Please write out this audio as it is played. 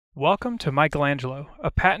Welcome to Michelangelo,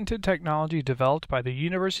 a patented technology developed by the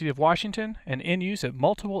University of Washington and in use at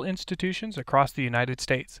multiple institutions across the United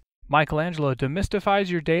States. Michelangelo demystifies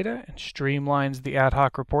your data and streamlines the ad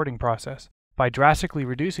hoc reporting process. By drastically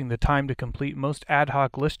reducing the time to complete most ad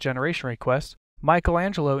hoc list generation requests,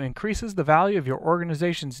 Michelangelo increases the value of your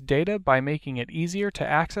organization's data by making it easier to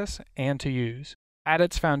access and to use. At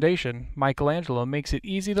its foundation, Michelangelo makes it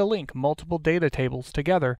easy to link multiple data tables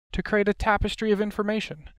together to create a tapestry of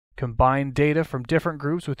information. Combine data from different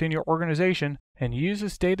groups within your organization and use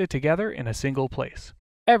this data together in a single place.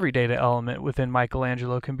 Every data element within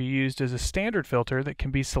Michelangelo can be used as a standard filter that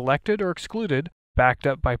can be selected or excluded, backed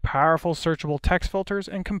up by powerful searchable text filters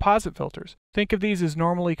and composite filters. Think of these as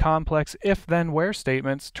normally complex if-then-where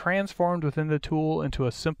statements transformed within the tool into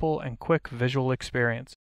a simple and quick visual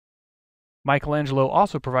experience. Michelangelo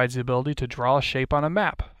also provides the ability to draw a shape on a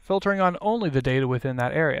map, filtering on only the data within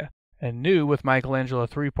that area. And new with Michelangelo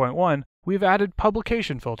 3.1, we've added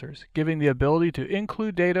publication filters, giving the ability to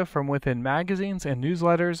include data from within magazines and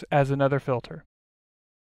newsletters as another filter.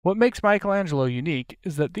 What makes Michelangelo unique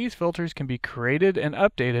is that these filters can be created and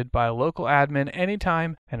updated by a local admin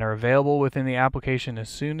anytime and are available within the application as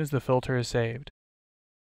soon as the filter is saved.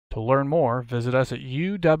 To learn more, visit us at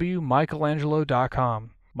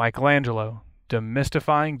uwmichelangelo.com. Michelangelo,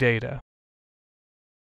 demystifying data.